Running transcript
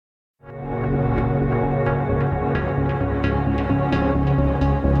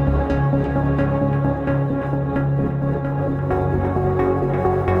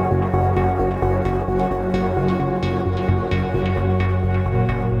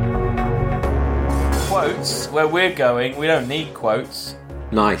quotes. Where we're going, we don't need quotes.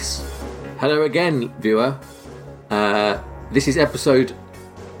 Nice. Hello again, viewer. This is episode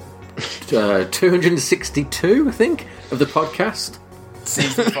 262, I think, of the podcast.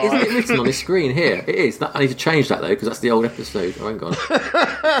 Season 5. Isn't it written on the screen here? It is. I need to change that, though, because that's the old episode. Oh, hang on.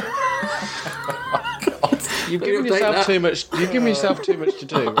 You've given yourself too much. You've given yourself too much to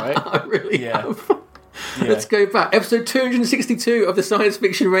do, right? I really have. Let's go back. Episode 262 of the Science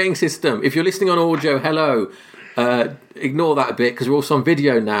Fiction Rating System. If you're listening on audio, hello. Ignore that a bit, because we're also on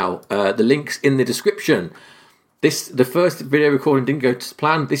video now. The link's in the description. The first video recording didn't go to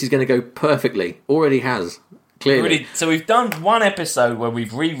plan. This is going to go perfectly. Already has, clearly. So we've done one episode where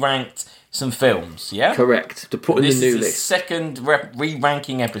we've re-ranked some films, yeah? Correct. To put in the new list. This is the second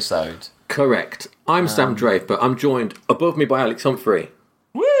re-ranking episode. Correct. I'm Sam Draper. I'm joined above me by Alex Humphrey.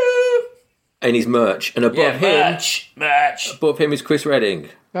 Woo! And his merch. And above him... Merch! Above him is Chris Redding.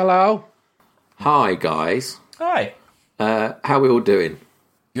 Hello. Hi, guys. Hi. How are we all doing?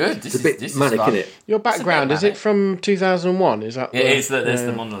 Good. It's a bit manic, isn't it? Your background, is it from 2001? Is that? Yeah, it is. There's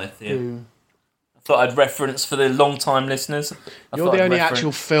the monolith, yeah. I thought I'd reference for the long-time listeners. You're the only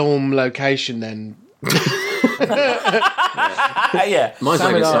actual film location, then. Yeah. Mine's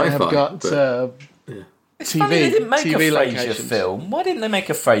Sam like and I a have got It's funny they didn't make TV a Frasier locations. film. Why didn't they make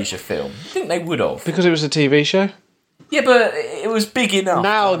a Frasier film? I think they would have. Because it was a TV show. Yeah, but it was big enough.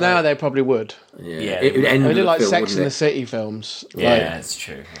 Now they probably would. Yeah. It would end They with do a like film, Sex and wouldn't the City films. Yeah, it's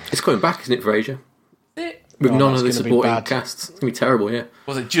true. It's coming back, isn't it, Frasier? It? With none of the that's gonna be supporting bad. casts. It's going to be terrible, yeah.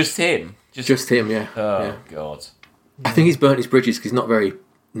 Was it just him? Just him, yeah. Oh, yeah. God. I think he's burnt his bridges because he's not very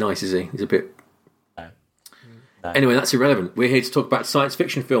nice, is he? He's a bit... No. Anyway, that's irrelevant. We're here to talk about science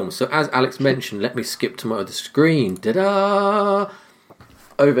fiction films. So as Alex mentioned, let me skip to my other screen. Ta-da!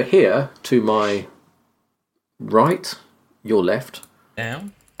 Over here, to my right, your left,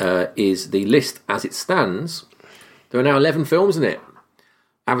 Down. is the list as it stands. There are now 11 films in it.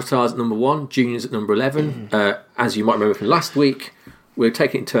 Avatar's at number 1, Junior's at number 11. As you might remember from last week, we're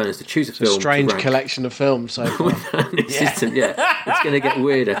taking turns to choose a film. A strange to rank. collection of films. So far. System, yeah. It's going to get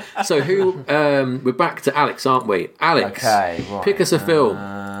weirder. So we're back to Alex, aren't we? Alex, Okay, right. pick us a film.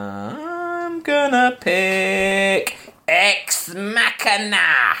 I'm gonna pick Ex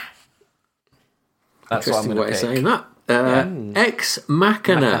Machina. That's what I'm Interesting gonna way pick. of saying that. Ex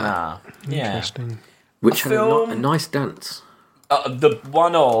Machina, Yeah. Interesting. which had film- a nice dance. There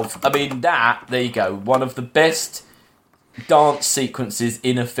you go. One of the best dance sequences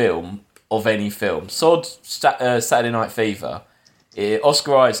in a film of any film. Saturday Night Fever.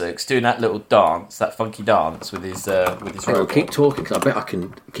 Oscar Isaac's doing that little dance, that funky dance with his robot. Keep talking, because I bet I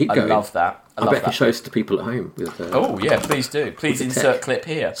can keep I going. love that. I bet I can show this to people at home. With, Oh yeah, please do. Please the insert tech. clip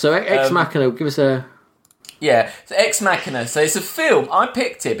here. So Ex Machina, give us a... Yeah, so Ex Machina. So it's a film. I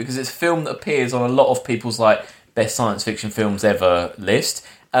picked it because it's a film that appears on a lot of people's best science fiction films ever list.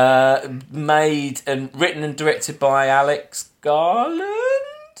 Made and written and directed by Alex Garland.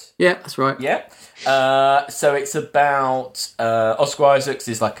 Yeah, that's right. Yeah. So it's about Oscar Isaacs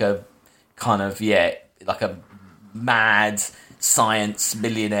is like a kind of like a mad science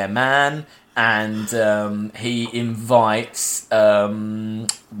millionaire man, and he invites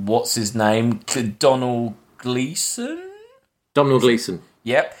what's his name, Donald Gleason. Donald Gleason.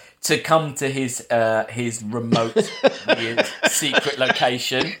 Yep. To come to his remote, weird, secret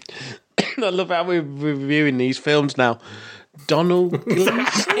location. I love how we're reviewing these films now. Donald Gleason.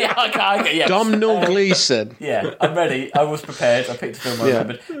 Yeah. Donald Gleason. Yeah, I'm ready. I was prepared. I picked a film I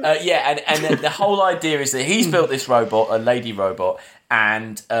remembered. And the whole idea is that he's built this robot, a lady robot,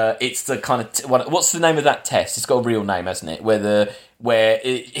 and it's the kind of... what's the name of that test? It's got a real name, hasn't it?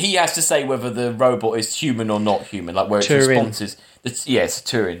 He has to say whether the robot is human or not human, like where its responses... it's a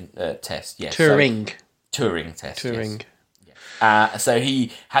Turing test, yes. Turing. Turing test, Turing. Yes. So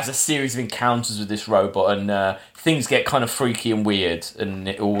he has a series of encounters with this robot, and things get kind of freaky and weird, and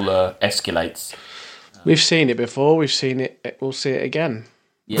it all escalates. We've seen it before. We've seen it. We'll see it again.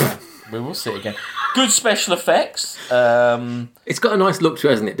 Yeah, we will see it again. Good special effects. It's got a nice look to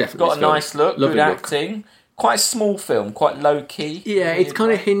it, hasn't it? Definitely. Got a nice look. Lovely good look. acting. Quite a small film. Quite low key. Yeah, it's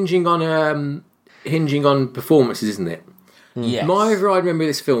kind of hinging on performances, isn't it? Yes. My override memory of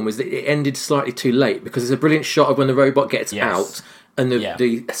this film is that it ended slightly too late, because there's a brilliant shot of when the robot gets out, and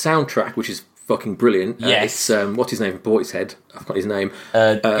the soundtrack, which is fucking brilliant. Yes. It's what's his name? Boy's I've got his name.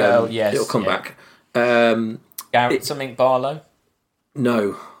 Yes. It'll come back. Garrett something Barlow.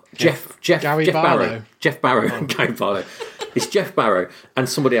 No, Jeff Gary Barrow. Barlow. Jeff Barrow. Gary Barlow. It's Jeff Barrow and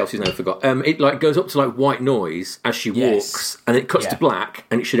somebody else whose name I forgot. It like goes up to like white noise as she walks, and it cuts to black,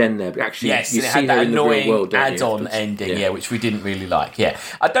 and it should end there. But actually, you see had her that in the real annoying world, add-on ending, which we didn't really like. Yeah,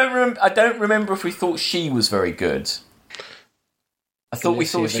 I don't remember if we thought she was very good. I thought we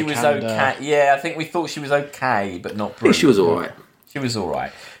thought she was okay. Yeah, I think we thought she was okay, but not brilliant. She was all right. She was all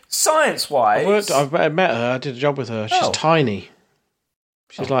right. Science-wise, I've met her. I did a job with her. She's tiny.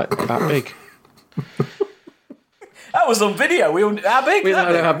 She's like that big. That was on video. How big? We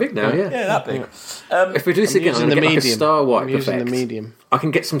know how big now. Yeah, that big. If we do this again, I'm going to get like a star wipe using effect. the medium. I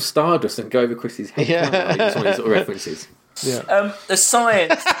can get some stardust and go over Chris's head. Yeah, some of these little references. Yeah. The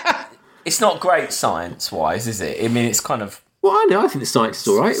science. It's not great science-wise, is it? I mean, it's kind of. Well, I know. I think the science is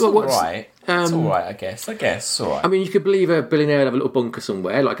all right. It's all right. It's all right, I guess. It's all right. I mean, you could believe a billionaire would have a little bunker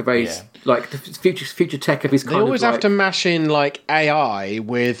somewhere, like a very like the future tech of his kind. They always have to mash in like AI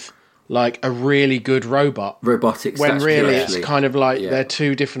with like a really good robotics. When really it's kind of like they're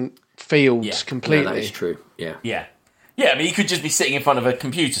two different fields completely. No, that is true. Yeah. I mean, he could just be sitting in front of a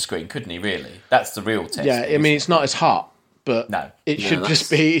computer screen, couldn't he? Really, that's the real test. Yeah, I mean, it's not as hot, but it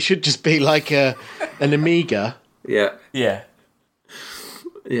should just be like an Amiga. Yeah.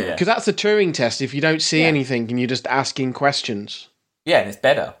 Because that's the Turing test. If you don't see anything and you're just asking questions. Yeah, and it's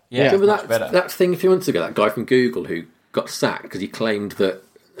better. Yeah, remember that thing a few months ago? That guy from Google who got sacked because he claimed that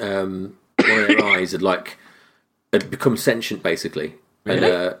one of their eyes had become sentient, basically.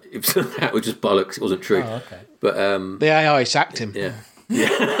 Really? And that was just bollocks. It wasn't true. Oh, okay. But the AI sacked him. Yeah.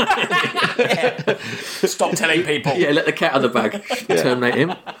 Stop telling people. Yeah, let the cat out of the bag. Terminate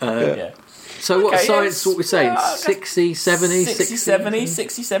him. So what science, what we're saying, 60, 70? 60,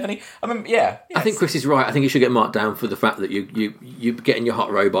 70. I mean, I think Chris is right. I think you should get marked down for the fact that you're getting your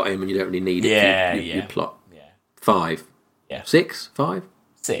hot robot in when you don't really need it. You plot. Yeah. 5. Yeah. 6? 5?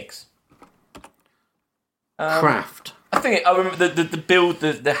 6. Craft. I think I remember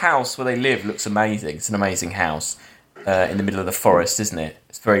the house where they live looks amazing. It's an amazing house in the middle of the forest, isn't it?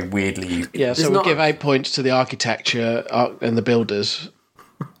 It's very weirdly. Yeah, so we'll give 8 points to the architecture and the builders.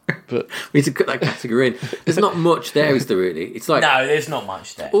 But we need to put that category in. There's not much there, is there? Really, it's like no, there's not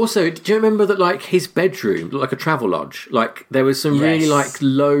much there. Also, do you remember that like his bedroom looked like a travel lodge? Like there was some really like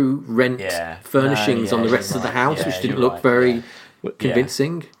low rent furnishings on the rest of the house, which didn't look very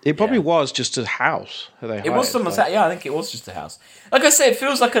convincing. It probably was just a house. It was almost I think it was just a house. Like I said, it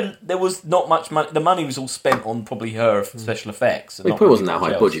feels like there was not much money. The money was all spent on probably her special effects. It probably wasn't that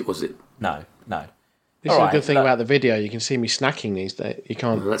high budget, was it? No. This is a good thing about the video. You can see me snacking these days. You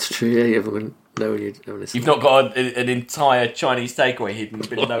can't. Well, that's true. Yeah, everyone know when you're You've not got an entire Chinese takeaway hidden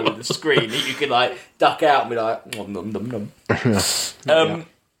below the screen that you could like duck out and be like, nom nom nom.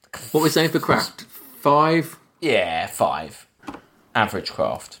 What we're saying for craft? 5. Yeah, 5. Average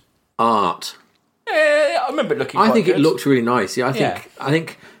craft. Art. I remember it looking. I think good. it looked really nice. Yeah, I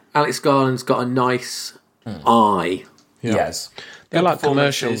think Alex Garland's got a nice eye. Yeah. Yes. They're like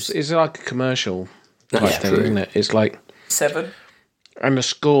commercials. It's like a commercial. That's thing, true. Isn't it? It's like 7. And the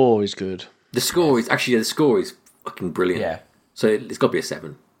score is good. The score is fucking brilliant. Yeah. So it's got to be a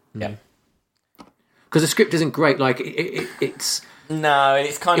 7. Yeah. Because the script isn't great. Like it's. No,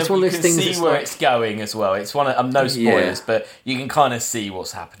 it's kind it's of one you of those can things see where it's going as well. It's one of no spoilers, Yeah. but you can kind of see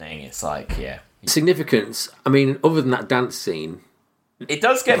what's happening. It's like significance. I mean, other than that dance scene, it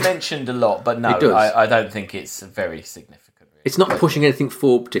does get mentioned a lot, but no, It does. I don't think it's very significant. Really. it's not pushing anything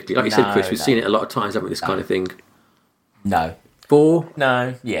forward particularly. Like you said, Chris, we've seen it a lot of times, haven't we? This kind of thing. No. 4.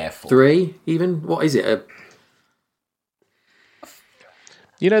 No. Yeah. 4. 3. Even what is it?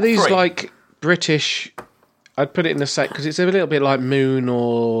 You know these 3. like British. I'd put it in the set because it's a little bit like Moon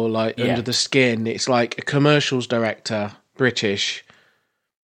or like Under the Skin. It's like a commercials director, British.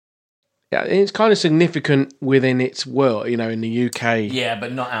 Yeah, it's kind of significant within its world, you know, in the UK. Yeah,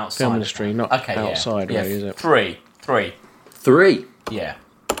 but not outside film industry, not outside, really, is it? 3. 3. Yeah.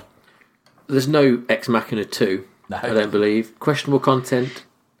 There's no Ex Machina 2. No. I don't believe. Questionable content.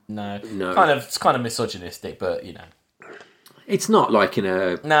 No. No. It's kind of misogynistic, but you know. It's not like in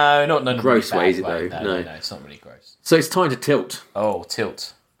a No, not gross really way, is it bad though? way. No, it's not really gross. So it's time to tilt. Oh,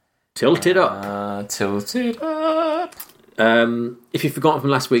 tilt. Tilt it up. Tilt it up. If you've forgotten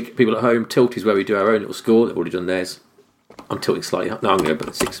from last week, people at home, tilt is where we do our own little score. They've already done theirs. I'm tilting slightly up. No, I'm going to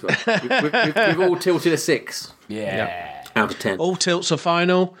put a 6. We've all tilted a 6. Yeah. Out of 10. All tilts are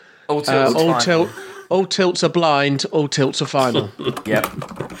final. All tilts. All tilts are blind. All tilts are final. Yep.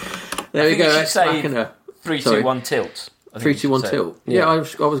 There we go. You should Ex say Machina. 3, 2, 1 tilt. 3, 2, 1 tilt. Yeah, I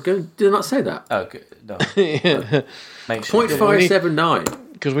was going. Did I not say that? Oh, good. No. Make sure.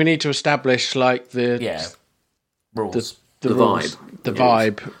 0.579. Because we need to establish like the rules, the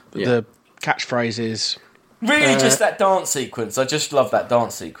vibe, the catchphrases. Really, just that dance sequence. I just love that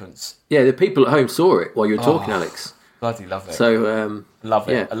dance sequence. Yeah, the people at home saw it while you were talking, Alex. Bloody love it. So, love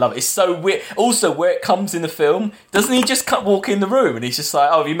it. Yeah. I love it. It's so weird. Also, where it comes in the film, doesn't he just walk in the room and he's just like,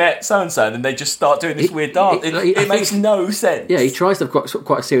 "Oh, have you met so and so?" And then they just start doing this weird dance. It makes no sense. Yeah, he tries to have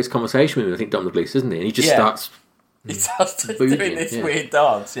quite a serious conversation with him. I think Dominic Gleeson, doesn't he? And he just starts. He starts doing this weird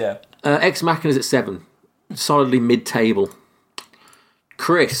dance. Yeah. Ex Machina's at 7, solidly mid-table.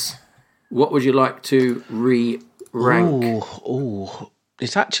 Chris, what would you like to re-rank? Ooh.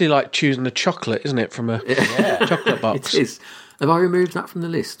 It's actually like choosing a chocolate, isn't it, from a chocolate box? It is. Have I removed that from the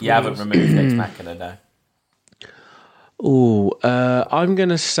list? You haven't removed Ex Machina, no. Ooh, I'm going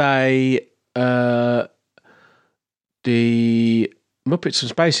to say the Muppets from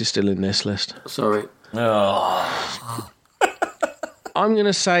Space is still in this list. Sorry. Oh. I'm going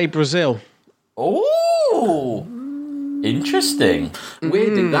to say Brazil. Oh, interesting.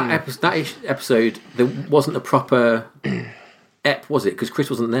 Weirdly, that episode, there wasn't a proper ep, was it? Because Chris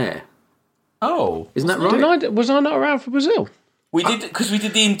wasn't there. Oh, isn't that right? Was I not around for Brazil? We did, because we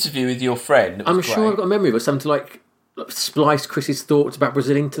did the interview with your friend. I'm sure I've got a memory of something to like splice Chris's thoughts about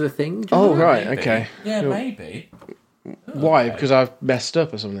Brazil into the thing. Oh, right, maybe. okay. Yeah, maybe. Why? Because I've messed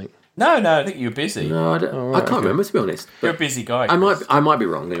up or something? No, I think you were busy. No, I can't remember, to be honest. You're a busy guy. I might be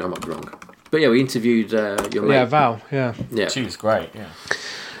wrong. I might be wrong. But yeah, we interviewed your mate. Yeah, Val. Yeah. She was great.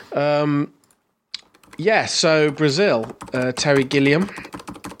 Yeah. Yeah. So Brazil, Terry Gilliam,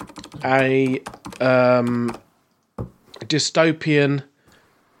 a dystopian.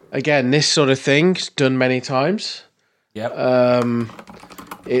 Again, this sort of thing's done many times. Yep.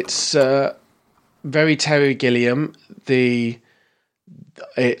 It's very Terry Gilliam.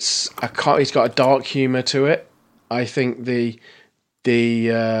 It's got a dark humour to it. I think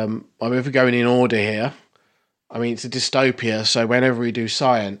I'm ever going in order here. I mean, it's a dystopia, so whenever we do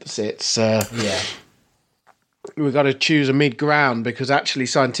science, it's we've got to choose a mid ground, because actually,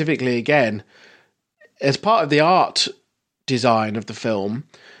 scientifically, again, as part of the art design of the film,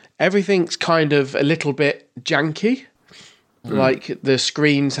 everything's kind of a little bit janky. Like the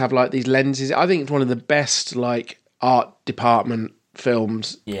screens have like these lenses. I think it's one of the best like art department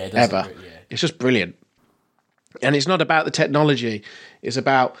films ever. It's just brilliant. And it's not about the technology. It's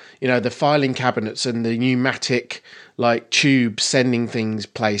about, the filing cabinets and the pneumatic like tubes sending things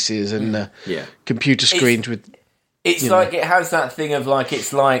places and the computer screens It's like it has that thing of like,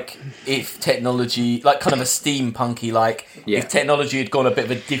 it's like if technology, like kind of a steampunky, like if technology had gone a bit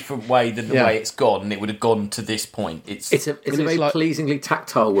of a different way than the way it's gone, it would have gone to this point. It's a very pleasingly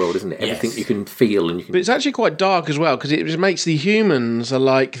tactile world, isn't it? Everything you can feel and you can. But it's actually quite dark as well, because it just makes the humans are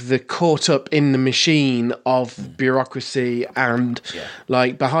like the caught up in the machine of bureaucracy and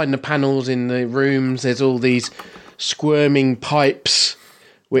like behind the panels in the rooms, there's all these squirming pipes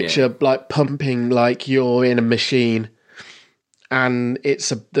which are like pumping like you're in a machine. And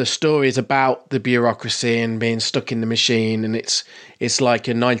the story is about the bureaucracy and being stuck in the machine, and it's like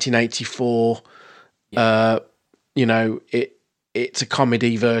a 1984 it's a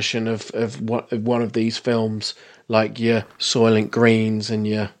comedy version of one of these films, like your Soylent Greens and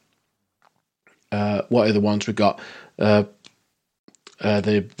your what are the ones we got? The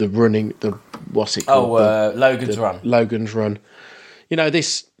running, what's it called? Logan's Run. Logan's Run.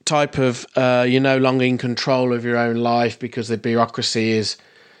 This type of you're no longer in control of your own life because the bureaucracy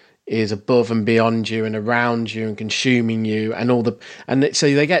is above and beyond you and around you and consuming you, and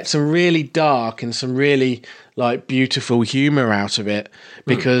so they get some really dark and some really like beautiful humor out of it,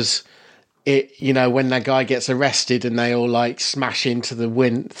 because when that guy gets arrested and they all like smash into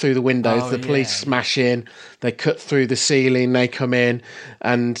through the windows, the police smash in, they cut through the ceiling, they come in,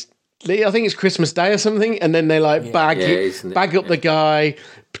 and I think it's Christmas Day or something, and then they like bag up the guy,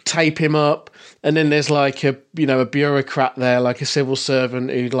 tape him up, and then there's like a bureaucrat there, like a civil servant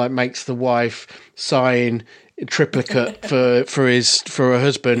who like makes the wife sign triplicate for her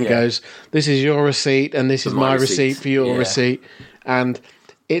husband. Goes, this is your receipt and this is my receipt for your receipt, and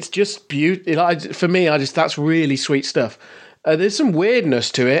it's just beautiful. For me, that's really sweet stuff. There's some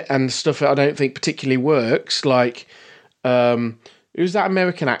weirdness to it and stuff that I don't think particularly works, like. Who's that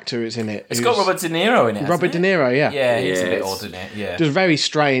American actor who's in it? It's got Robert De Niro in it. Robert De Niro, yeah. Yeah, he's a bit odd in it, yeah. Just very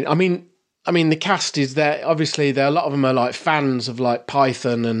strange. I mean, the cast is there. Obviously, a lot of them are like fans of like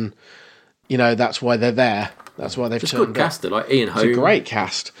Python, and that's why they're there. That's why they've turned up. Good cast, like Ian Holm. It's a great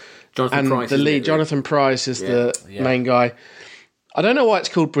cast. Jonathan Pryce, the lead, Jonathan Pryce, is the main guy. I don't know why it's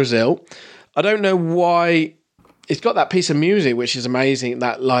called Brazil. I don't know why. It's got that piece of music which is amazing.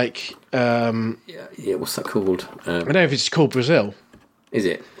 That like, what's that called? I don't know if it's called Brazil. Is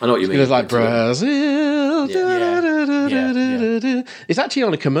it? I know what you mean. It's like Brazil. It's actually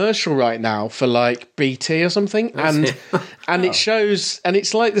on a commercial right now for like BT or something, and it shows, and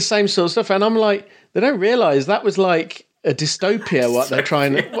it's like the same sort of stuff. And I'm like, they don't realise that was like a dystopia. What they're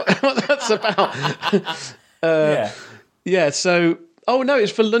trying to, what that's about. So. Oh no,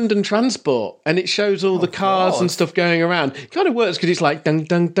 it's for London Transport, and it shows all the cars and stuff going around. It kind of works because it's like dung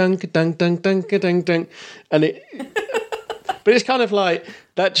dung dung dung dung dung dung dung, and it. But it's kind of like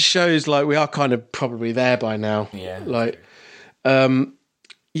that just shows like we are kind of probably there by now. Yeah. Like,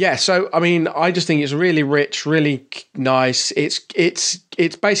 So I mean, I just think it's really rich, really nice. It's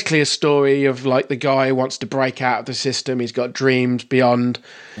basically a story of like the guy who wants to break out of the system. He's got dreams beyond.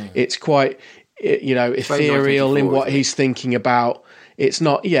 It's quite, ethereal in what he's thinking about. It's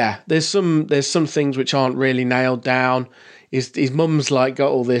not. Yeah, there's some things which aren't really nailed down. His mum's like got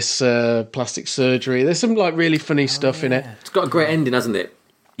all this plastic surgery. There's some like really funny stuff in it. It's got a great ending, hasn't it?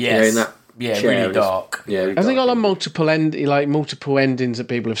 Yes. In that really dark. Yeah, I think I like multiple endings that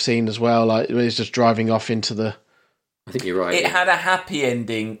people have seen as well. Like where he's just driving off into the. I think you're right. It had a happy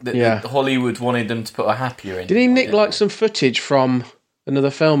ending that Hollywood wanted them to put a happier ending. Did he nick like some footage from another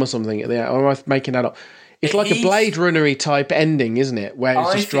film or something at the end? Or am I making that up? It's like a Blade Runner-y type ending, isn't it? Where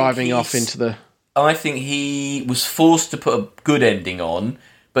he's just driving off into the... I think he was forced to put a good ending on,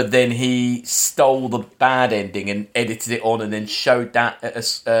 but then he stole the bad ending and edited it on and then showed that at I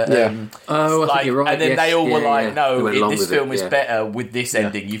think you're right. And then they all were like, no, this film is it. better with this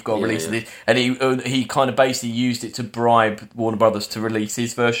ending. You've got to release this. And he kind of basically used it to bribe Warner Brothers to release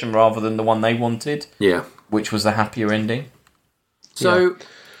his version rather than the one they wanted. Yeah. Which was the happier ending. So...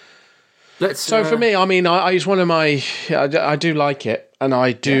 So for me, I mean, I use one of my... I do like it, and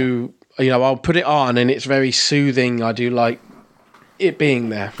I do... I'll put it on, and it's very soothing. I do like it being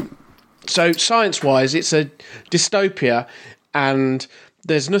there. So science-wise, it's a dystopia, and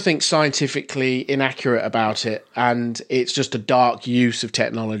there's nothing scientifically inaccurate about it, and it's just a dark use of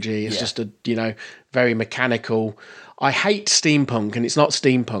technology. It's just a, very mechanical... I hate steampunk, and it's not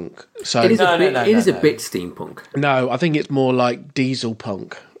steampunk. So it is a bit steampunk. No, I think it's more like diesel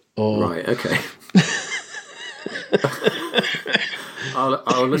punk. Right, okay.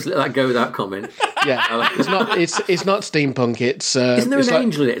 I'll just let that go without comment. Yeah, it's not steampunk. It's isn't there an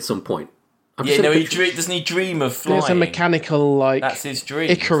angel in it at some point? Doesn't he dream of flying? There's a mechanical that's his dream.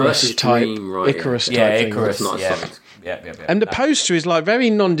 Icarus type. Icarus type thing. Icarus, not a science. Yeah. And the poster is like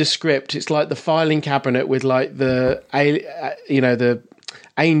very nondescript. It's like the filing cabinet with like the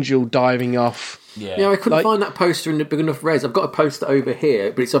angel diving off. Yeah, I couldn't find that poster in the big enough res. I've got a poster over here,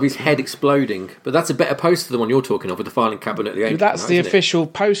 but it's of his head exploding. But that's a better poster than the one you're talking of with the filing cabinet. At the angel, that's the official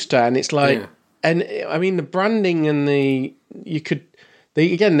poster, and it's like, and I mean the branding and they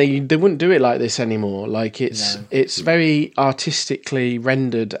wouldn't do it like this anymore. Like it's very artistically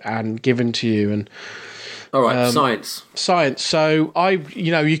rendered and given to you. And all right, science. So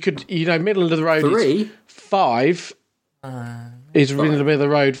you could middle of the road. 3, 5. Is really the bit of the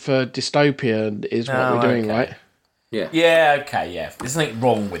road for dystopia is what we're doing, right? Yeah. Yeah, okay, yeah. There's nothing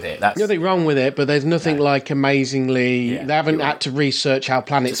wrong with it. There's nothing wrong with it, but there's nothing like amazingly... they haven't had to research how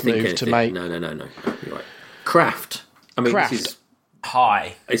planets move to make... No. You're right. Craft. I mean, this is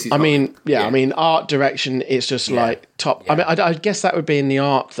high. I mean, art direction, it's just like top... Yeah. I mean, I guess that would be in the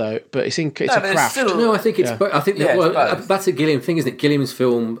art, though, but it's a craft. No, I think it's... I think that's a Gilliam thing, isn't it? Gilliam's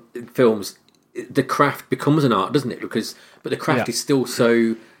films... The craft becomes an art, doesn't it? But the craft is still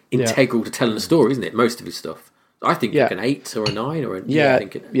so integral to telling the story, isn't it? Most of his stuff. I think like an 8 or a 9 or a...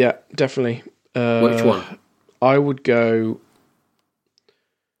 definitely. Which one? I would go...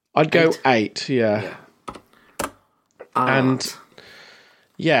 I'd go 8, yeah. And...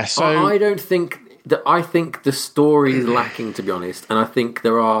 Yeah, so... I don't think... I think the story is lacking, to be honest. And I think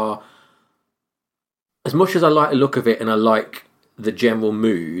there are... As much as I like the look of it and I like... the general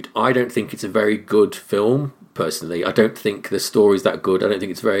mood, I don't think it's a very good film, personally. I don't think the story's that good. I don't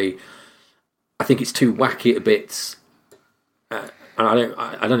think it's very... I think it's too wacky at bits. And I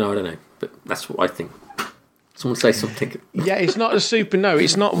don't know. But that's what I think. Someone say something. Yeah, it's not a super... No,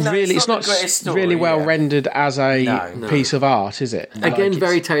 it's not really... It's not really well rendered as a piece of art, is it? Again,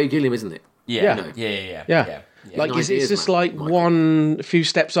 very Terry Gilliam, isn't it? Yeah. Like, it's just like a few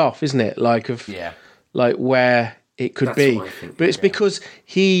steps off, isn't it? Like, where... it could be, but it's because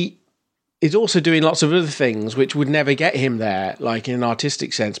he is also doing lots of other things which would never get him there, like in an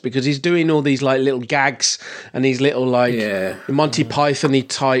artistic sense, because he's doing all these like little gags and these little like Monty Python-y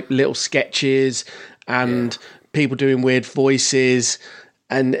type little sketches and people doing weird voices,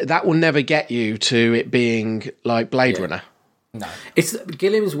 and that will never get you to it being like Blade Runner. No,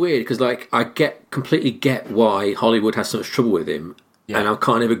 Gilliam's weird because like I completely get why Hollywood has so much trouble with him, and I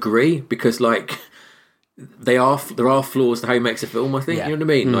kind of agree because like. there are flaws to how he makes a film. I think you know what I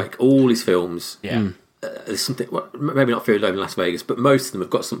mean. Like all his films, there's something. Well, maybe not Fear Alone in Las Vegas, but most of them have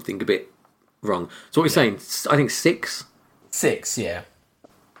got something a bit wrong. So what you're saying? I think 6. 6, yeah.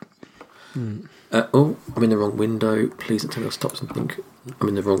 I'm in the wrong window. Please don't tell me I'll stop something. I'm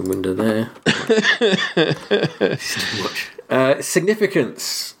in the wrong window there. It's too much.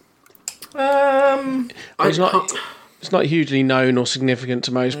 Significance. It's not hugely known or significant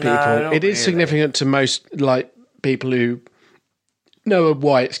to most people. No, it is really. significant to most people who know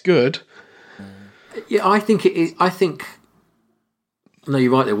why it's good. Yeah, I think it is. I think. No,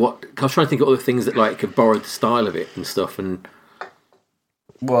 you're right there. I was trying to think of other things that have borrowed the style of it and stuff, and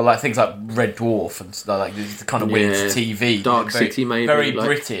well, like things like Red Dwarf and stuff, like the kind of weird TV, Dark City, maybe very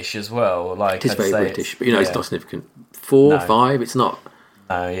British as well. Like it is very British, but it's not significant. 4, 5, it's not.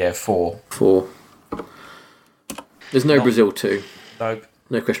 No, 4. 4. There's no Brazil 2. Nope.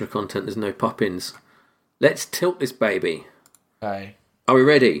 No question of content. There's no pop-ins. Let's tilt this baby. Okay. Are we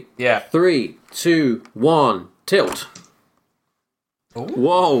ready? Yeah. 3, 2, 1, tilt. Ooh.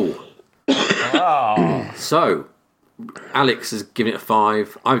 Whoa. Oh. So, Alex has given it a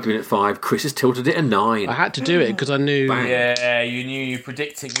 5. I've given it a 5. Chris has tilted it a 9. I had to do it because I knew. Bang. Yeah, you knew you're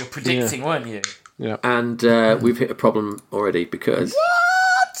predicting, weren't you? Yeah. And we've hit a problem already because...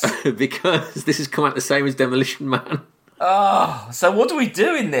 What? because this has come out the same as Demolition Man. Oh, so what do we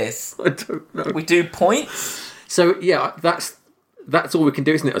do in this? I don't know. We do points? So, yeah, that's all we can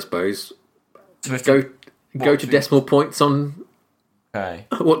do, isn't it, I suppose? So we have Go to decimal points on... Okay.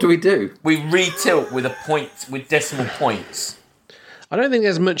 What do we do? We retilt with decimal points. I don't think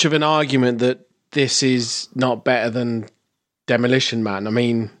there's much of an argument that this is not better than Demolition Man. I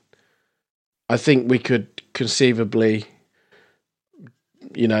mean, I think we could conceivably,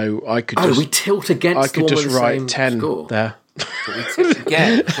 I could we tilt against I could the one just with the write same 10 score. there. We tilt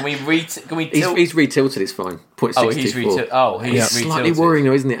again. Can we tilt? He's retilted, it's fine. 0.64. He's retilted. Oh, he's retilted. Slightly worrying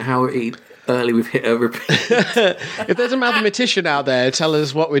though, isn't it, how early we've hit a repeat. If there's a mathematician out there, tell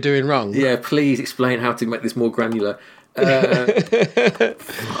us what we're doing wrong. Yeah, please explain how to make this more granular. What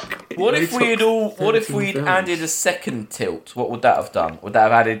if we'd added a second tilt? What would that have done? Would that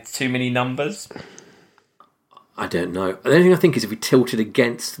have added too many numbers? I don't know. The only thing I think is if we tilted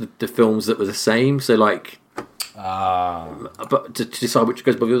against the films that were the same, so but to decide which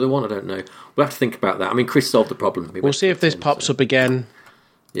goes above the other one, I don't know. We'll have to think about that. I mean, Chris solved the problem. We'll see if this pops up again.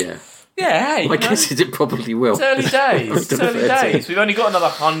 Yeah. Yeah, hey, my guess is it probably will. It's early days. It's early days. We've only got another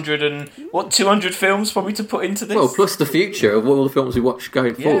 200 films probably to put into this. Well, plus the future of all the films we watch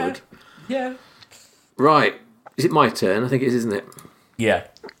going forward. Yeah. Right. Is it my turn? I think it is, isn't it? Yeah.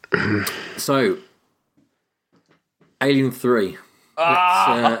 So, Alien 3.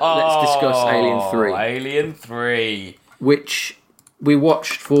 Let's discuss Alien 3. Alien 3. Which we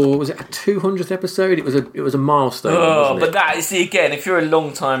watched for, was it a 200th episode? It was a milestone, wasn't it? But that, see, again, if you're a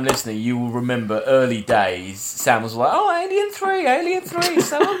long-time listener, you will remember early days, Sam was like, Alien 3,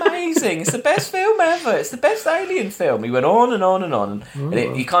 so amazing. It's the best film ever. It's the best Alien film. He went on and on and on. And I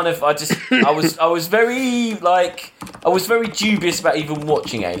was very dubious about even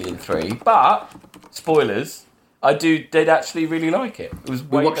watching Alien 3, but, spoilers, I did actually really like it. It was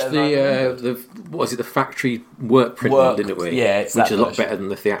way we watched the factory work print one, didn't we? Yeah, it's which that is a lot version. better than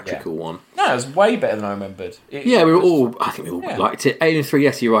the theatrical one. No, it was way better than I remembered. I think we all liked it. Alien 3,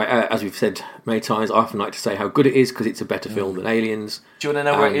 yes, you're right. As we've said many times, I often like to say how good it is because it's a better film than Aliens. Do you want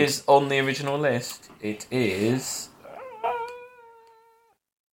to know where it is on the original list? It is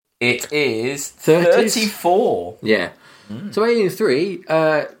 34. Yeah. So Alien 3,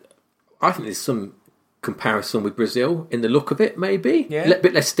 I think there's some comparison with Brazil in the look of it, maybe. Yeah. A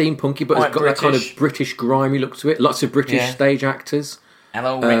bit less steampunky, but it's got that kind of British grimy look to it. Lots of British stage actors.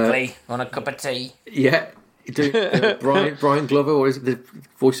 Hello, Ripley. Want a cup of tea? Yeah. Brian Glover, or is it the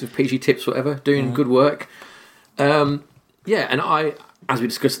voice of PG Tips, whatever, doing good work. And I, as we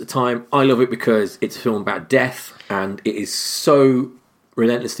discussed at the time, I love it because it's a film about death, and it is so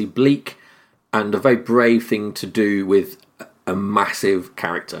relentlessly bleak, and a very brave thing to do with a massive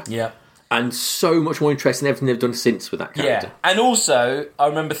character. Yeah. And so much more interesting than everything they've done since with that character. Yeah, and also, I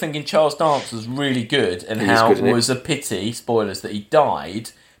remember thinking Charles Dance was really good, and how it was a pity, spoilers, that he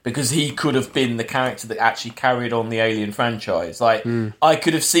died, because he could have been the character that actually carried on the Alien franchise. I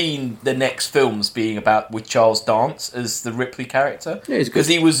could have seen the next films being with Charles Dance as the Ripley character. Yeah, because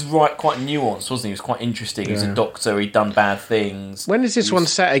he was quite nuanced, wasn't he? He was quite interesting. He was a doctor, he'd done bad things. When is this one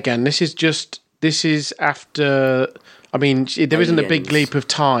set again? This is after... I mean, there isn't a big leap of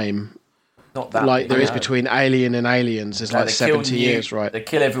time... Not that like there is between Alien and Aliens. There's 70 years, right? They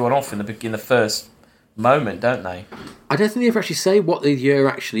kill everyone off in the first moment, don't they? I don't think they ever actually say what the year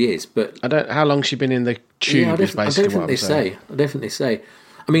actually is, but how long's she been in the tube. Is basically what I'm saying. I definitely say.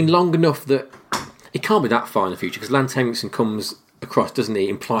 I mean, long enough that it can't be that far in the future, because Lance Henriksen comes across, doesn't he,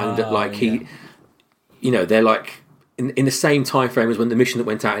 implying that he, they're like in the same time frame as when the mission that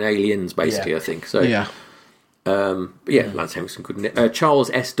went out in Aliens, basically. I think so. Yeah. Lance Henriksen couldn't. Charles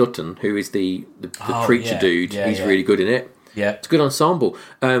S. Dutton, who is the preacher dude, he's really good in it. Yeah, it's a good ensemble.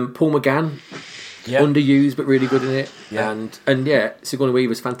 Paul McGann, underused but really good in it. Yeah. And Sigourney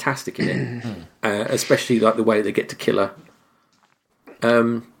Weaver's fantastic in it, especially like the way they get to kill her.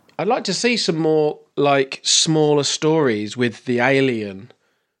 I'd like to see some more like smaller stories with the alien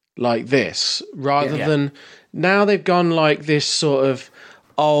like this, rather than now they've gone like this sort of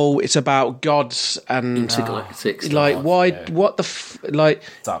it's about gods and intergalactic stuff. Like what the like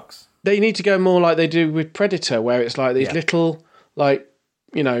sucks. They need to go more like they do with Predator, where it's like these little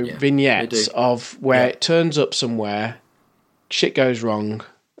vignettes of where it turns up somewhere, shit goes wrong,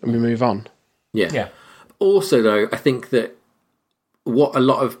 and we move on. Yeah. Also, though, I think that what a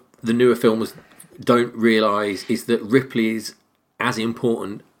lot of the newer films don't realise is that Ripley is as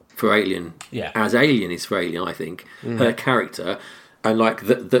important for Alien as Alien is for Alien, I think. Her character, and like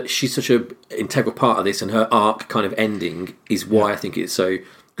that she's such an integral part of this, and her arc kind of ending is why I think it's so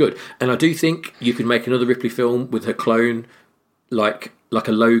good. And I do think you could make another Ripley film with her clone, like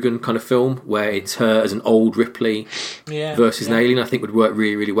a Logan kind of film, where it's her as an old Ripley versus an alien. I think would work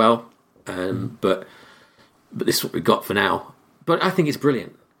really, really well. But this is what we've got for now. But I think it's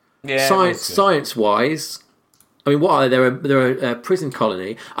brilliant. Yeah, science-wise, I mean, what are they? They're a prison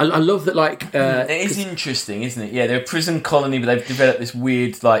colony. I love that. Like, it is interesting, isn't it? Yeah, they're a prison colony, but they've developed this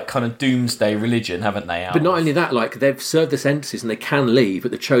weird, like, kind of doomsday religion, haven't they? But not only that, like, they've served the sentences and they can leave, but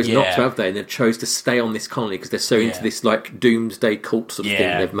they've chosen not to, have they? And they've chose to stay on this colony because they're so into this like doomsday cult sort of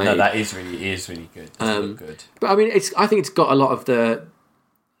thing they've made. No, that is really good. Really good. But I mean, I think it's got a lot of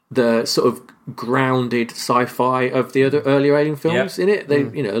the sort of grounded sci-fi of the other earlier Alien films in it. They,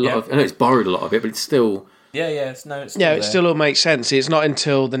 a lot of. I know it's borrowed a lot of it, but it's still. It still all makes sense. It's not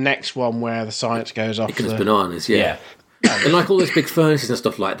until the next one where the science goes off. It goes bananas, and like all those big furnaces and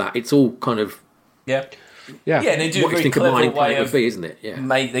stuff like that, it's all kind of and they do what a you think a mining planet would be, isn't it? Yeah,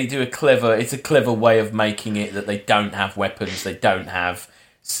 they do it's a clever way of making it that they don't have weapons, they don't have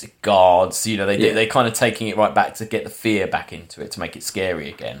guards. They're kind of taking it right back to get the fear back into it to make it scary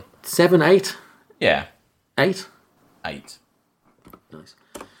again. 7, 8, 8. Nice.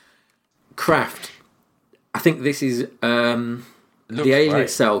 Craft. I think this is the alien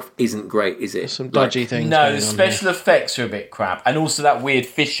itself isn't great, is it? Some dodgy things. No, the special effects are a bit crap, and also that weird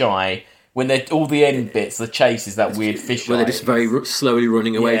fisheye when they're all the end bits, the chase is that weird fisheye. Where they're just very slowly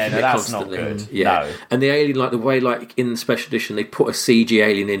running away from it that's constantly. Not good. Yeah, no. And the alien, like the way, like in the special edition, they put a CG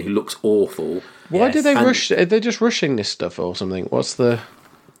alien in who looks awful. Why do they rush? Are they just rushing this stuff or something?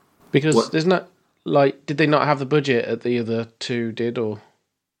 Because there's not did they not have the budget that the other two did or?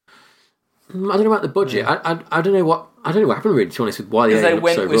 I don't know about the budget. I don't know what happened really. To be honest, with why they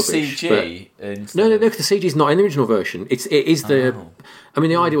went so with rubbish. CG. No, because the CG is not in the original version. It is the. I mean,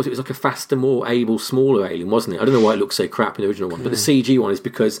 the idea was it was like a faster, more able, smaller alien, wasn't it? I don't know why it looked so crap in the original one, but the CG one is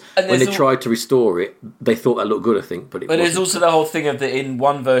because when they tried to restore it, they thought that looked good. I think, but there's also the whole thing of that in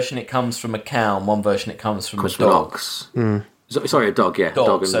one version it comes from a cow, and one version it comes from a dog. Sorry, a dog. Yeah,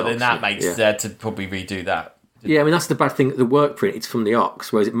 dog. So then that makes they had to probably redo that. Yeah, I mean, that's the bad thing. The work print, it's from the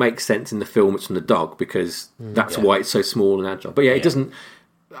ox, whereas it makes sense in the film it's from the dog, because that's why it's so small and agile. But it doesn't...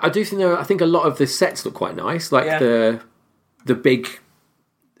 I do think I think a lot of the sets look quite nice, like the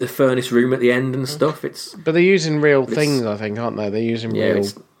furnace room at the end and stuff. But they're using real things, I think, aren't they? They're using real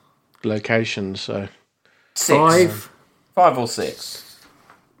locations, so... 5? 5 or 6?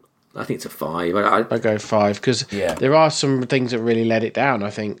 I think it's a 5. I go 5, because there are some things that really let it down, I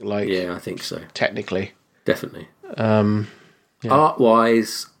think. I think so. Technically. Definitely.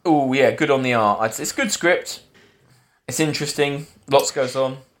 Art-wise... Oh, yeah, good on the art. It's a good script. It's interesting. Lots goes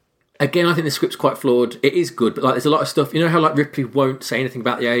on. Again, I think the script's quite flawed. It is good, but there's a lot of stuff... You know how Ripley won't say anything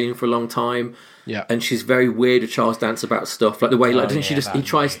about the alien for a long time? Yeah. And she's very weird with Charles Dance about stuff. Like the way, he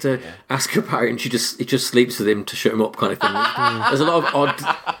tries to ask her about it and he just sleeps with him to shut him up kind of thing. There's a lot of odd...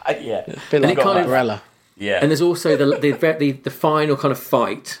 A bit like Umbrella. Yeah. And there's also the final kind of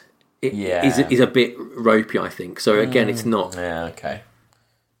fight... is a bit ropey, I think. So again, it's not. Yeah. Okay.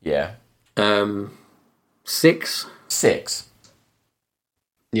 Yeah. 6. 6.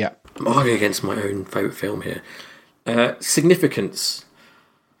 Yeah. I'm arguing against my own favourite film here. Significance.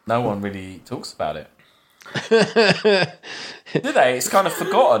 No one really talks about it. Do they? It's kind of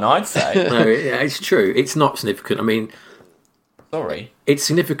forgotten, I'd say. No, it's true. It's not significant. I mean, sorry. It's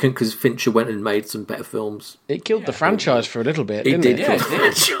significant because Fincher went and made some better films. It killed the franchise for a little bit, It didn't it? Kill the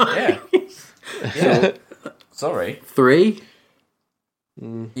franchise. Yeah. Sorry. 3?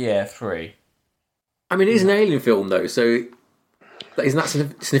 Yeah, 3. I mean, it is an Alien film, though, so isn't that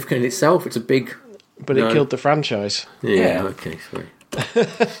significant in itself? It's a big... But it killed the franchise. Yeah. Okay, sorry.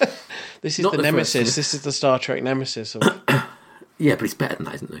 This is the nemesis. This is the Star Trek nemesis. Yeah, but it's better than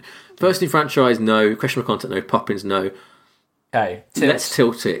that, isn't it? First in franchise, no. Questionable content, no. Poppins, no. Okay, let's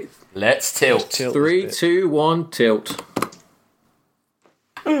tilt it. Let's tilt. 3, 2, 1, tilt.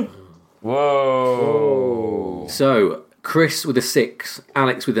 Whoa. So, Chris with a 6,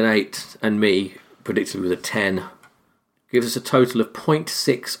 Alex with an 8, and me, predictably with a 10. Gives us a total of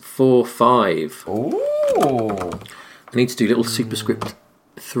 0.645. Ooh. I need to do little superscript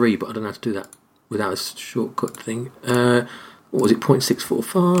 3, but I don't know how to do that without a shortcut thing. What was it,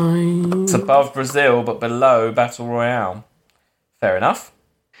 0.645? It's above Brazil, but below Battle Royale. Fair enough.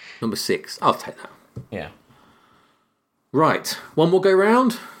 Number 6. I'll take that. Yeah. Right. One more go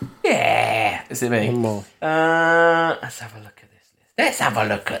round? Yeah. Is it me? One more. Let's have a look at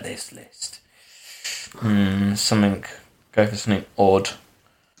this list. Go for something odd.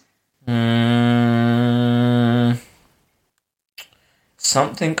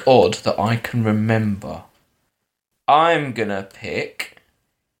 Something odd that I can remember. I'm gonna pick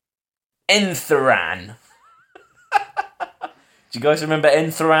Entheran. Do you guys remember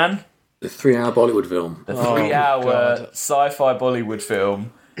Entheran? The 3-hour Bollywood film. The 3-hour sci-fi Bollywood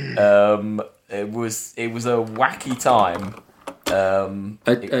film. It was a wacky time. I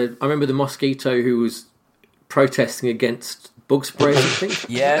remember the mosquito who was protesting against bug spray or something.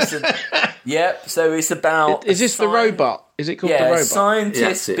 Yes. Yep. So it's about. Is this the robot? Is it called the robot?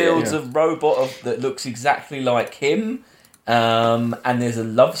 Scientist builds a robot that looks exactly like him. And there's a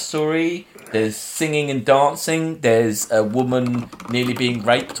love story. There's singing and dancing. There's a woman nearly being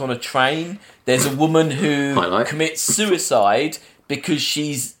raped on a train. There's a woman who commits suicide because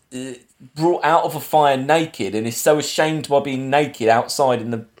she's brought out of a fire naked and is so ashamed by being naked outside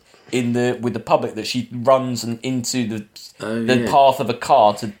with the public that she runs into the path of a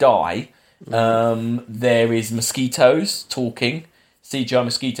car to die. There is mosquitoes talking. CGI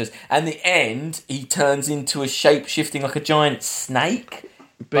mosquitoes. And the end, he turns into a shape-shifting, like a giant snake.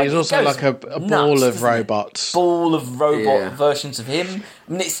 But he's also like a ball of robots. Ball of robot versions of him.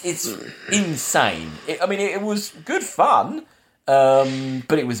 I mean, it's insane. It was good fun,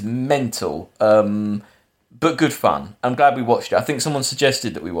 but it was mental. But good fun. I'm glad we watched it. I think someone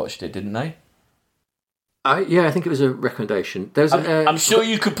suggested that we watched it, didn't they? I think it was a recommendation. I'm sure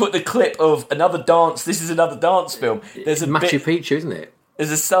you could put the clip of another dance. This is another dance film. There's a Machu Picchu, isn't it? There's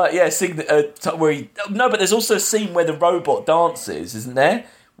a scene where but there's also a scene where the robot dances, isn't there?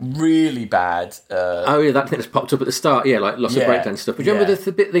 Really bad. That thing that's popped up at the start. Yeah, like lots of breakdance stuff. But do you remember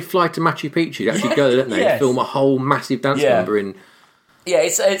the bit they fly to Machu Picchu? They actually go there, don't they? Yes. Film a whole massive dance number in. Yeah,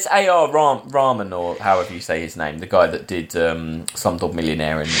 it's A.R. Rahman, or however you say his name, the guy that did Slumdog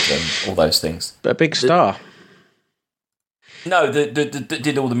Millionaire and all those things. A big star. No, the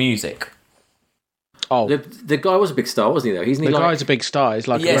did all the music. Oh, the guy was a big star, wasn't he? Though the guy's a big star. He's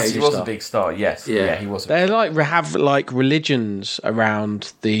like he was a big star. Yes, yeah, he was. They have like religions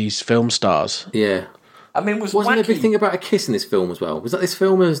around these film stars. Yeah. Wasn't there a big thing about a kiss in this film as well? Was that this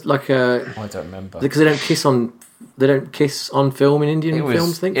film as like a? I don't remember because they don't kiss on film in Indian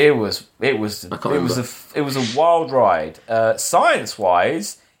films. I think it was a wild ride. Science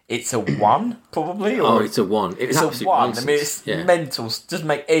wise, it's a 1 probably. It's a 1. It's a 1. Nonsense. I mean, it's mental. Doesn't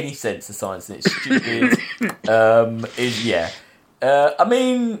make any sense to science, and it's stupid.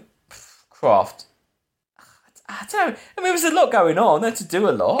 Craft. I don't. There was a lot going on. They had to do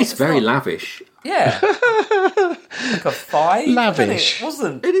a lot. It's very lavish. Yeah, like a 5. Lavish. It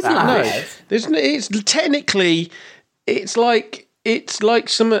wasn't. It is lavish. It's technically, it's like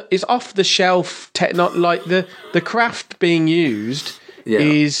some. It's off the shelf. Like the craft being used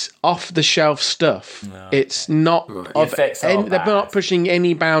is off the shelf stuff. No. It's not. Right. They're not pushing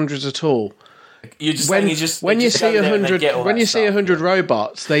any boundaries at all. When you see 100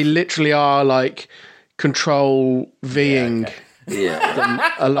 robots, they literally are like control Ving. Them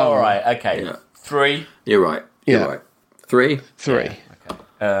along. All right. Okay. Yeah. 3. You're right. You're right. 3. Yeah,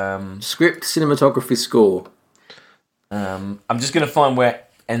 okay. Script, cinematography, score. I'm just going to find where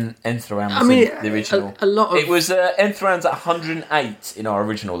Entheran was in the original. A lot of it was Entheran's at 108 in our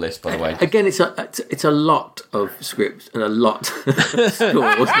original list, by the way. Again, it's a lot of script and a lot of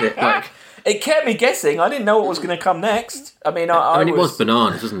score, wasn't it? Like it kept me guessing. I didn't know what was going to come next. I mean, it was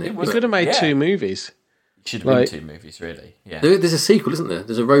bananas, wasn't it? We could have made 2 movies. Should have been 2 movies, really. Yeah. There's a sequel, isn't there?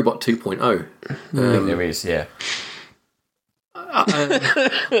 There's a Robot 2.0. There is, yeah. I don't know.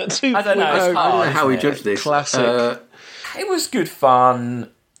 I don't know how we judge this. Classic. It was good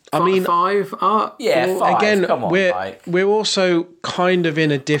fun. 5 art. Yeah, 5. Again, Come on, Mike. we're also kind of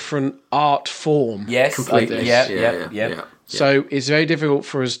in a different art form. Yes, Completely. yeah. So it's very difficult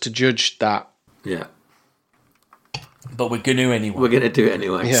for us to judge that. Yeah. But we're going to anyway. We're going to do it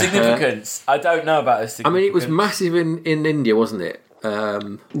anyway. Yeah. Significance. I don't know about this. I mean, it was massive in India, wasn't it?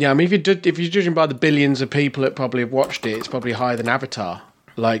 Yeah, I mean, if you're judging by the billions of people that probably have watched it, it's probably higher than Avatar.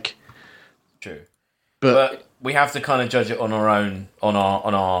 Like, true. but We have to kind of judge it on our own, on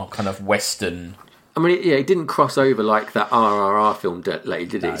our kind of Western. I mean, it didn't cross over like that RRR film did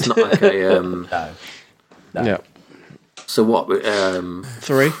it? It's not like a... No. yeah. So what?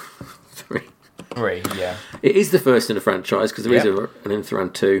 3? 3, yeah. It is the first in the franchise because there is an Nth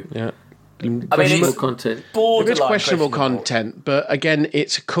round 2. Yeah. I mean, Questionable it's content. There is questionable content, but again,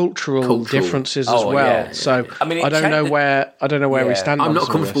 it's cultural differences as well. Yeah. So I mean, I don't know where we stand. I'm on not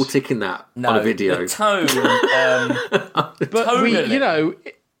some comfortable of this. ticking that on a video. The tone, But tonally,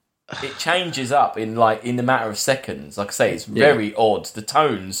 it changes up in the matter of seconds. Like I say, it's very odd. The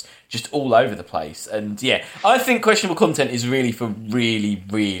tones just all over the place, and I think questionable content is really for really,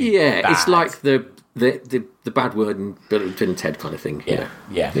 really. Yeah, bad. it's like the bad word in Bill and Ted kind of thing.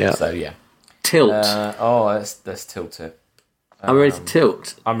 Yeah. So Tilt. let's tilt it. I'm ready to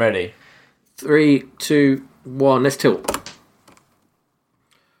tilt. I'm ready. 3, 2, 1. Let's tilt.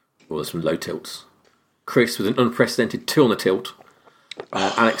 Well, there's some low tilts. Chris with an unprecedented 2 on the tilt.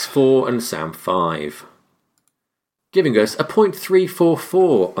 Alex 4 and Sam 5. Giving us a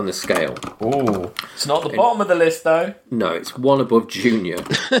 0.344 on the scale. Ooh, it's not the bottom of the list though. No, it's 1 above Junior.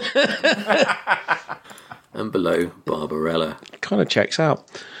 And below Barbarella. Kind of checks out.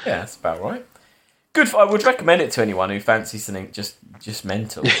 Yeah, that's about right. Good. I would recommend it to anyone who fancies something just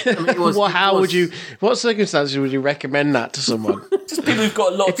mental. I mean, What circumstances would you recommend that to someone? Just people who've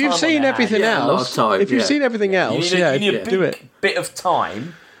got a lot of If time. you've seen everything else, You need a big bit of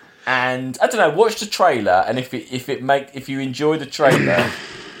time, and I don't know. Watch the trailer, and if you enjoy the trailer,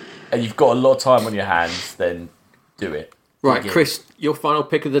 and you've got a lot of time on your hands, then do it. Right, Chris, your final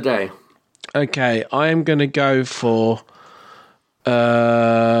pick of the day. Okay, I am going to go for.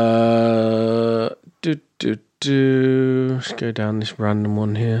 Let's go down this random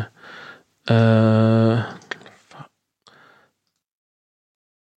one here.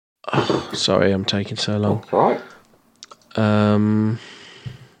 Sorry, I'm taking so long. Right.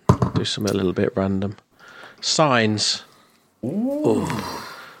 Do something a little bit random. Signs. Ooh.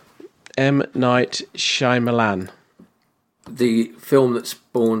 M. Night Shyamalan. The film that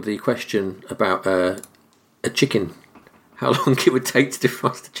spawned the question about a chicken. How long it would take to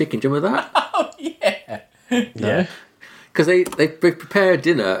defrost a chicken. Do you remember that? Oh, yeah. No? Because they prepare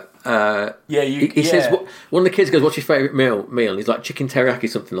dinner. He says, one of the kids goes, "What's your favourite meal?" And he's like, "Chicken teriyaki,"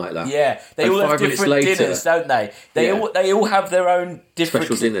 something like that. Yeah, they all have different dinners, don't they? They all have their own different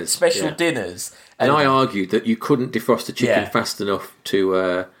special dinners. And I argued that you couldn't defrost a chicken fast enough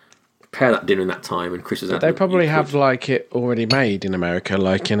to prepare that dinner in that time. And Chris was They probably have like it already made in America,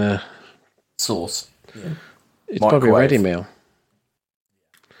 like in a sauce. Yeah. It's probably a ready meal.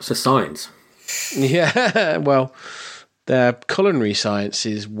 So science. Yeah, well, their culinary science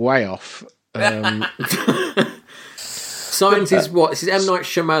is way off. Science is what? This is M. Night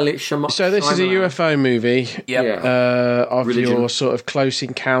Shyamalan. So this is a UFO movie of Religion. your sort of close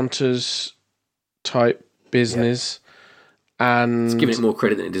encounters type business. And it's giving it more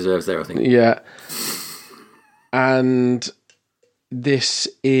credit than it deserves there, I think. Yeah. And this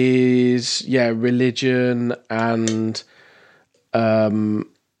is, religion and... Mel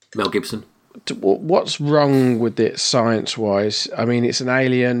Gibson. What's wrong with it science-wise? I mean, it's an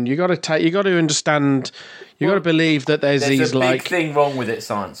alien. You got to understand. You got to believe that there's these a big thing wrong with it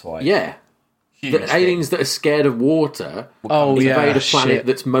science-wise. Yeah, the aliens that are scared of water. Invade a planet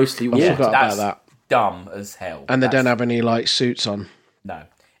that's mostly water. I forgot about that. Dumb as hell. And they don't have any like suits on. No,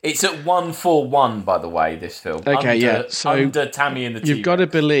 it's at 141. By the way, this film. Okay, So under Tammy and the You've got to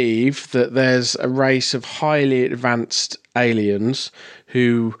believe that there's a race of highly advanced aliens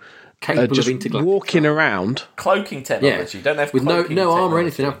who. Capable just walking around. Cloaking technology. Don't they have with no armour or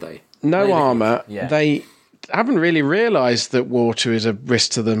anything, have they? No armour. Yeah. They haven't really realised that water is a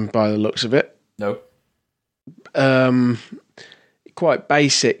risk to them by the looks of it. No. Quite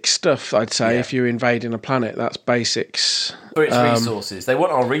basic stuff, I'd say, if you're invading a planet. That's basics. For its resources. They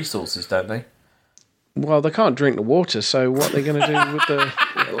want our resources, don't they? Well, they can't drink the water, so what are they going to do with the...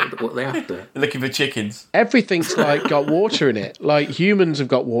 What are they after? They're looking for chickens. Everything's like got water in it. Like humans have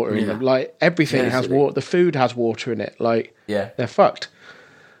got water in them. Like everything has water. The food has water in it. Like they're fucked.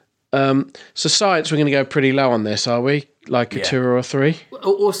 So science, we're going to go pretty low on this, are we? Like a 2 or a 3?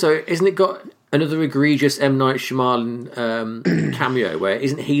 Also, isn't it got another egregious M. Night Shyamalan cameo where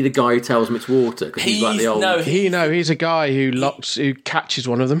isn't he the guy who tells them it's water? Because he's like the old... he's a guy who catches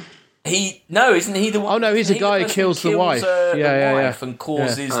one of them. Isn't he the one? Oh no, he's a guy who kills the wife. Wife and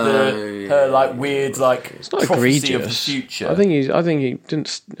causes her like weird like it's not prophecy egregious. Of the future. I think he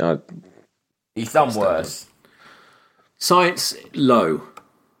didn't. He's done worse. Science low.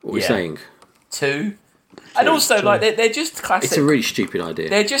 What we're saying 2. And also, like they're just classic. It's a really stupid idea.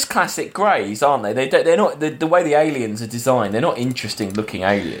 They're just classic greys, aren't they? They're not the way the aliens are designed. They're not interesting looking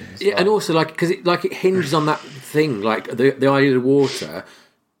aliens. Yeah, and also because it hinges on that thing, like the idea of the water.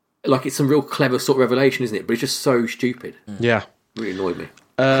 Like it's some real clever sort of revelation, isn't it? But it's just so stupid. Yeah, really annoyed me.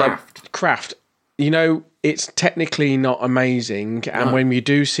 Craft. It's technically not amazing, and when you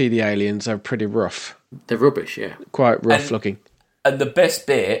do see the aliens, they're pretty rough. They're rubbish, yeah. Quite rough looking. And the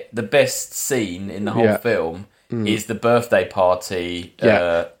best scene in the whole film is the birthday party.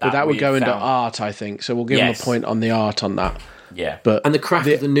 But that would go into art, I think. So we'll give them a point on the art on that. Yeah. And the craft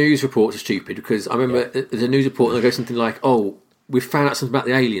of the news reports are stupid because I remember there's a news report and they go something like, "Oh, we've found out something about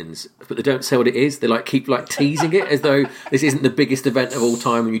the aliens," but they don't say what it is. They keep teasing it as though this isn't the biggest event of all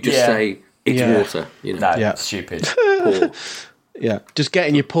time, and you just say it's water. No, it's stupid. Poor. Yeah, just get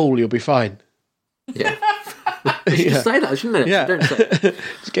in your pool, you'll be fine. Yeah, you should say that, shouldn't it? Yeah, don't say it.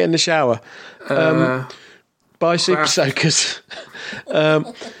 Just get in the shower. Buy super soakers.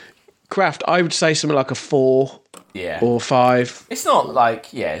 Craft, I would say something like a 4 or 5. It's not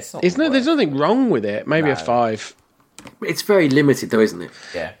like it's not. There's nothing wrong with it. Maybe a 5. It's very limited, though, isn't it?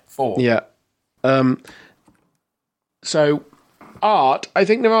 Yeah, 4. Yeah. So, art, I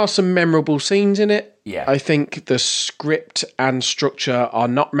think there are some memorable scenes in it. Yeah. I think the script and structure are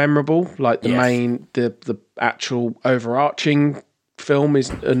not memorable. Like the actual overarching film is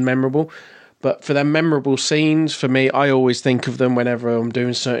unmemorable. But for them memorable scenes, for me, I always think of them whenever I'm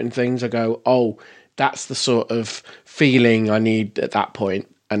doing certain things. I go, oh, that's the sort of feeling I need at that point.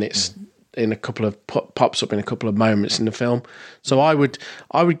 And it's... in a couple of pops up in a couple of moments in the film, so I would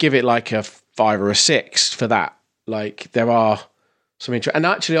give it like a 5 or a 6 for that. Like there are some and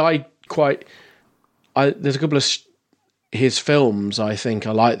actually there's a couple of his films I think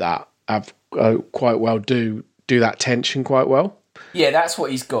I like that have quite well do that tension quite well. Yeah, that's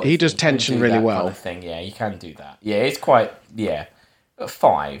what he's got. He does tension really well. Kind of thing. Yeah, you can do that. Yeah, it's quite a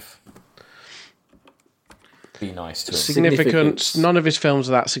 5. Be nice to him. Significance. None of his films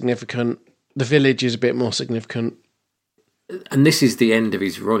are that significant. The Village is a bit more significant. And this is the end of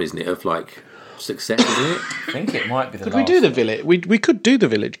his run, isn't it? Of success, isn't it? I think it might be the last. Could we do The Village? We could do The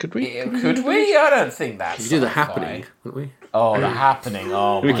Village, could we? Could we? I don't think that's. We could do The Happening, couldn't we? Oh, The Happening.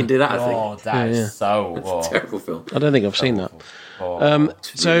 Oh, we can do that, I think. Oh, that is so... That's a terrible film. I don't think I've seen that.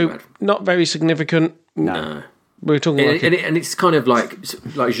 So, not very significant. No. We're talking and it's kind of like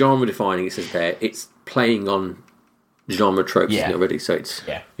genre defining, it says there. It's playing on genre tropes, isn't it, already? So it's...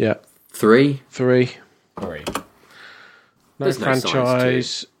 Yeah. 3? 3. No There's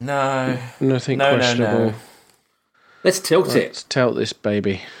franchise. No. Nothing questionable. No. Let's tilt it. Let's tilt this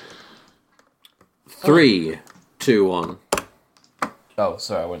baby. 3, 2, 1. Oh,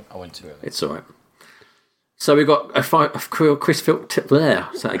 sorry, I went too early. It's all right. So we've got a Chris tilt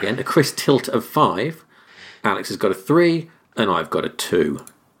of 5. Alex has got a 3, and I've got a 2.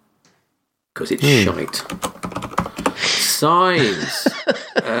 Because it's shite. Signs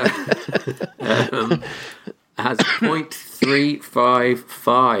has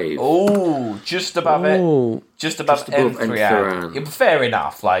 0.355. Oh, just above it. Just above Enfiran. Yeah, fair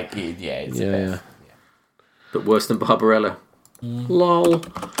enough. Like, it's a bit. Yeah. But worse than Barbarella. Lol.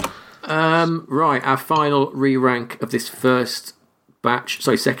 Right, our final re-rank of this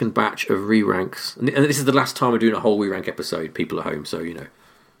second batch of re-ranks. And this is the last time we're doing a whole re-rank episode, people at home, so, don't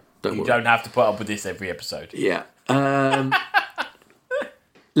worry. You don't have to put up with this every episode. Yeah.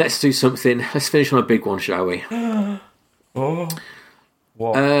 Let's do something. Let's finish on a big one, shall we? What?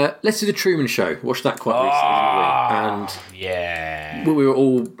 Let's do The Truman Show. Watched that quite recently, didn't we? And we were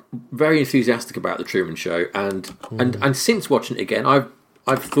all very enthusiastic about The Truman Show, and since watching it again, I've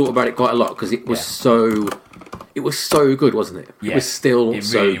thought about it quite a lot because it was so good, wasn't it? Yeah, it was still it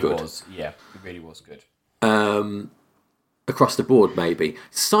so really good. Was. Yeah, it really was good. Across the board, maybe.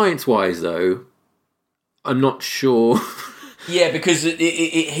 Science-wise, though, I'm not sure. Yeah, because it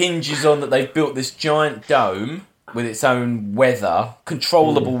hinges on that they've built this giant dome with its own weather,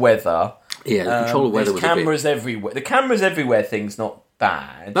 controllable weather. Yeah, the controllable weather was cameras everywhere. The cameras everywhere thing's not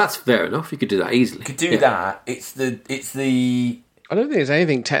bad. That's fair enough. You could do that easily. You could do that. It's the. I don't think there's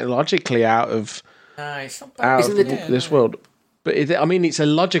anything technologically out of it's not bad. this world. But it's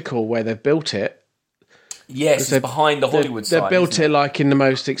illogical where they've built it. Yes, it's behind the Hollywood side. They built it like in the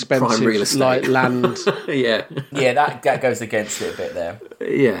most expensive like land. Yeah. Yeah, that goes against it a bit there.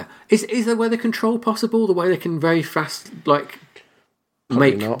 Yeah. Is there weather control possible? The way they can very fast, like,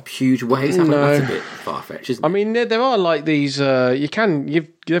 Probably make not. huge waves? I think that's a bit far-fetched, isn't it? I mean, there are like these.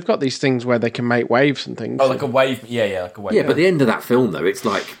 They've got these things where they can make waves and things. Oh, like a wave. Yeah, like a wave. Yeah, but at the end of that film, though, it's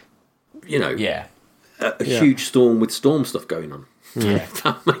like, you know, a huge storm with storm stuff going on. Yeah, if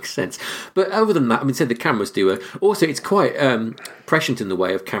that makes sense. But other than that, I mean, the cameras do. Also, it's quite prescient in the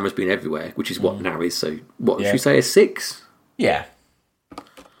way of cameras being everywhere, which is what now is. So, what should we say? A 6? Yeah.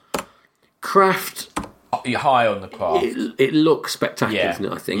 Craft. You're high on the craft. It looks spectacular, doesn't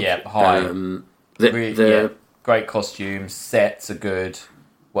it? I think. Yeah, high. Great costumes, sets are good.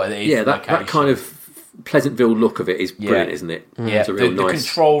 That kind of Pleasantville look of it is brilliant, isn't it? Yeah, it's a real the nice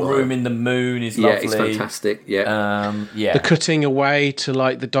control room in the moon is lovely. Yeah, it's fantastic. Yeah, yeah. The cutting away to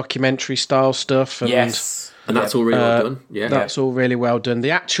like the documentary style stuff. And, and that's all really well done. Yeah, that's all really well done.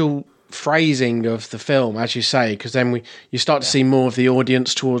 The actual phrasing of the film, as you say, because then you start to see more of the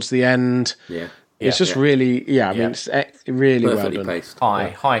audience towards the end. Yeah. It's just really, I mean, it's really perfectly well done. paced.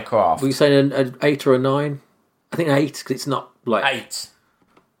 High craft. Were you saying an 8 or a 9? I think 8 because it's not like 8.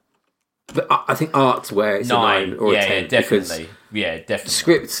 But I think art's where it's 9 a 9 or a 10. Yeah, definitely. Yeah, definitely. The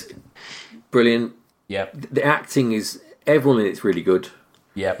script, brilliant. Yep. The acting is everyone in it's really good.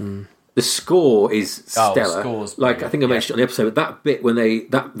 Yep. The score is stellar. Score's like I think I mentioned on the episode, but that bit when they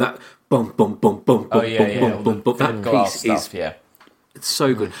that bum bum bum bum bum bum bum that piece is it's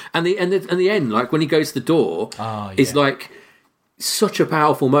so good. And the end, like when he goes to the door, is like such a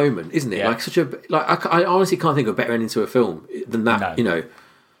powerful moment, isn't it? Yeah. Like I honestly can't think of a better ending to a film than that. No. You know,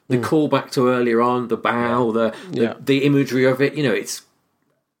 the callback to earlier on, the bow, the imagery of it. You know, it's.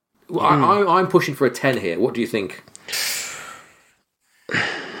 Well, I'm pushing for a 10 here. What do you think?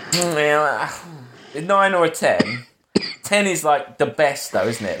 9 or a 10. 10 is like the best, though,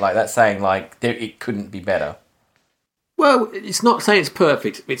 isn't it? Like that's saying like it couldn't be better. Well, it's not saying it's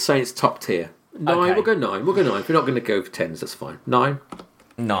perfect. It's saying it's top tier. 9. Okay. We'll go 9. We're not going to go for 10s. That's fine. 9.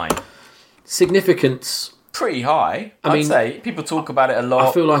 9. Significance. Pretty high. I'd say people talk about it a lot.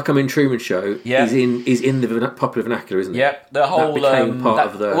 I feel like I'm in Truman Show. Yeah. is in the popular vernacular, isn't it? Yep. The whole that became part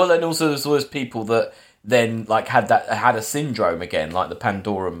of the. Well, and also there's always people that then like had a syndrome again, like the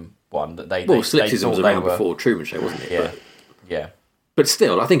Pandorum one that they. Well, solipsism thought was they around were, before Truman Show, wasn't it? Yeah. Yeah. But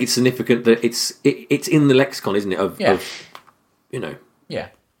still, I think it's significant that it's in the lexicon, isn't it? Of you know. Yeah.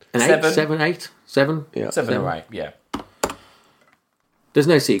 An 8, 7, 8, 7. Yeah. 7 or 8. Yeah. There's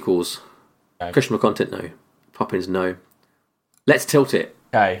no sequels. Okay. Questionable content, no. Poppins, no. Let's tilt it.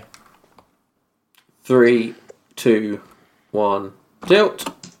 Okay. 3, 2, 1. Tilt.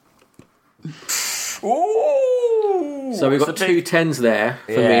 Ooh. So we've got 2 10s there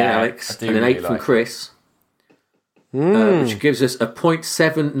for me and Alex, and an 8 from Chris, which gives us a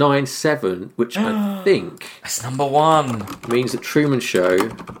 0.797, which I think that's number 1. means that Truman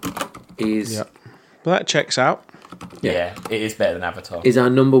Show is. Yep. Well, that checks out. Yeah, it is better than Avatar. Is our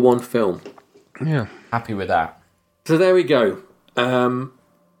number 1 film. Yeah. Happy with that. So there we go.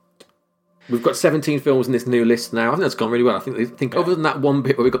 We've got 17 films in this new list now. I think that's gone really well. I think other than that one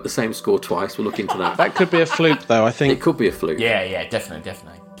bit where we got the same score twice, we'll look into that. That could be a fluke, though, I think. It could be a fluke. Yeah, definitely.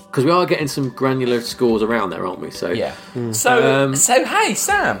 Because we are getting some granular scores around there, aren't we? So yeah. So hey,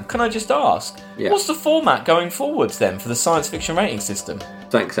 Sam, can I just ask, what's the format going forwards then for the science fiction rating system?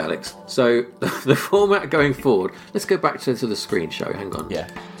 Thanks, Alex. So the format going forward. Let's go back to the screen show. Hang on. Yeah.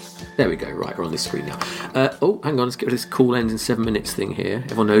 There we go. Right, we're on this screen now. Hang on. Let's get rid of this cool ends in 7 minutes thing here.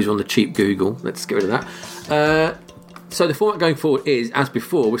 Everyone knows you're on the cheap Google. Let's get rid of that. So the format going forward is, as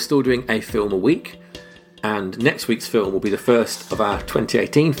before, we're still doing a film a week. And next week's film will be the first of our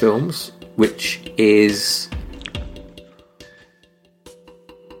 2018 films, which is...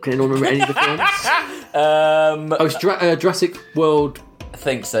 Can anyone remember any of the films? It's Jurassic World... I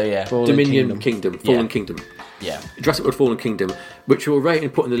think so, yeah. Fallen Kingdom. Yeah. Jurassic World Fallen Kingdom, which we'll rate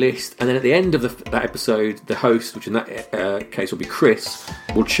and put in the list, and then at the end of that episode, the host, which in that case will be Chris,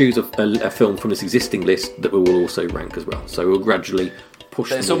 will choose a film from this existing list that we will also rank as well. So we'll gradually push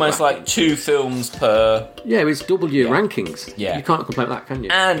them. It's almost like 2 films per... Yeah, it's double your rankings. Yeah. You can't complain with that, can you?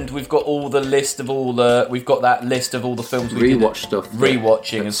 And we've got we've got that list of all the films we rewatch stuff.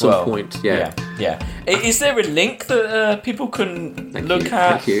 Rewatching as well. At some point, yeah. Is there a link that people can look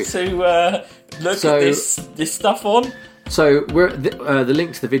at to look at this stuff on? So we're the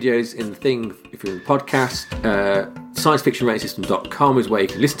link to the videos in the thing, if you're in the podcast, sciencefictionratingsystem.com is where you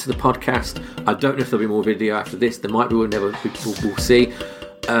can listen to the podcast. I don't know if there'll be more video after this. There might be, we'll see.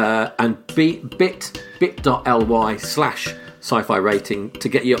 And bit.ly/sci-fi rating to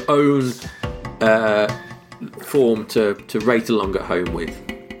get your own form to rate along at home with.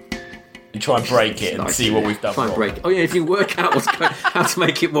 And try and break it and see what we've done. Try and break it. Oh yeah, if you work out how to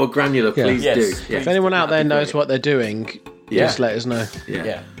make it more granular, please do. Yeah. If anyone out there knows what they're doing, just let us know.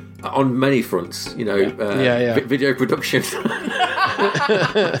 Yeah. On many fronts, video production,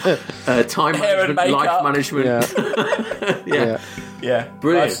 time management, life management, brilliant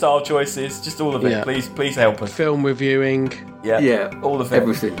lifestyle choices, just all of it. Please help us. Film reviewing, all of it,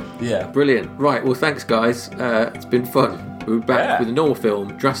 everything. Brilliant. Right, well, thanks, guys. It's been fun. We're back with a normal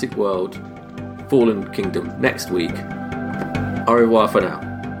film, Jurassic World: Fallen Kingdom, next week. Au revoir for now.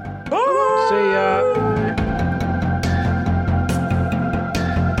 See ya.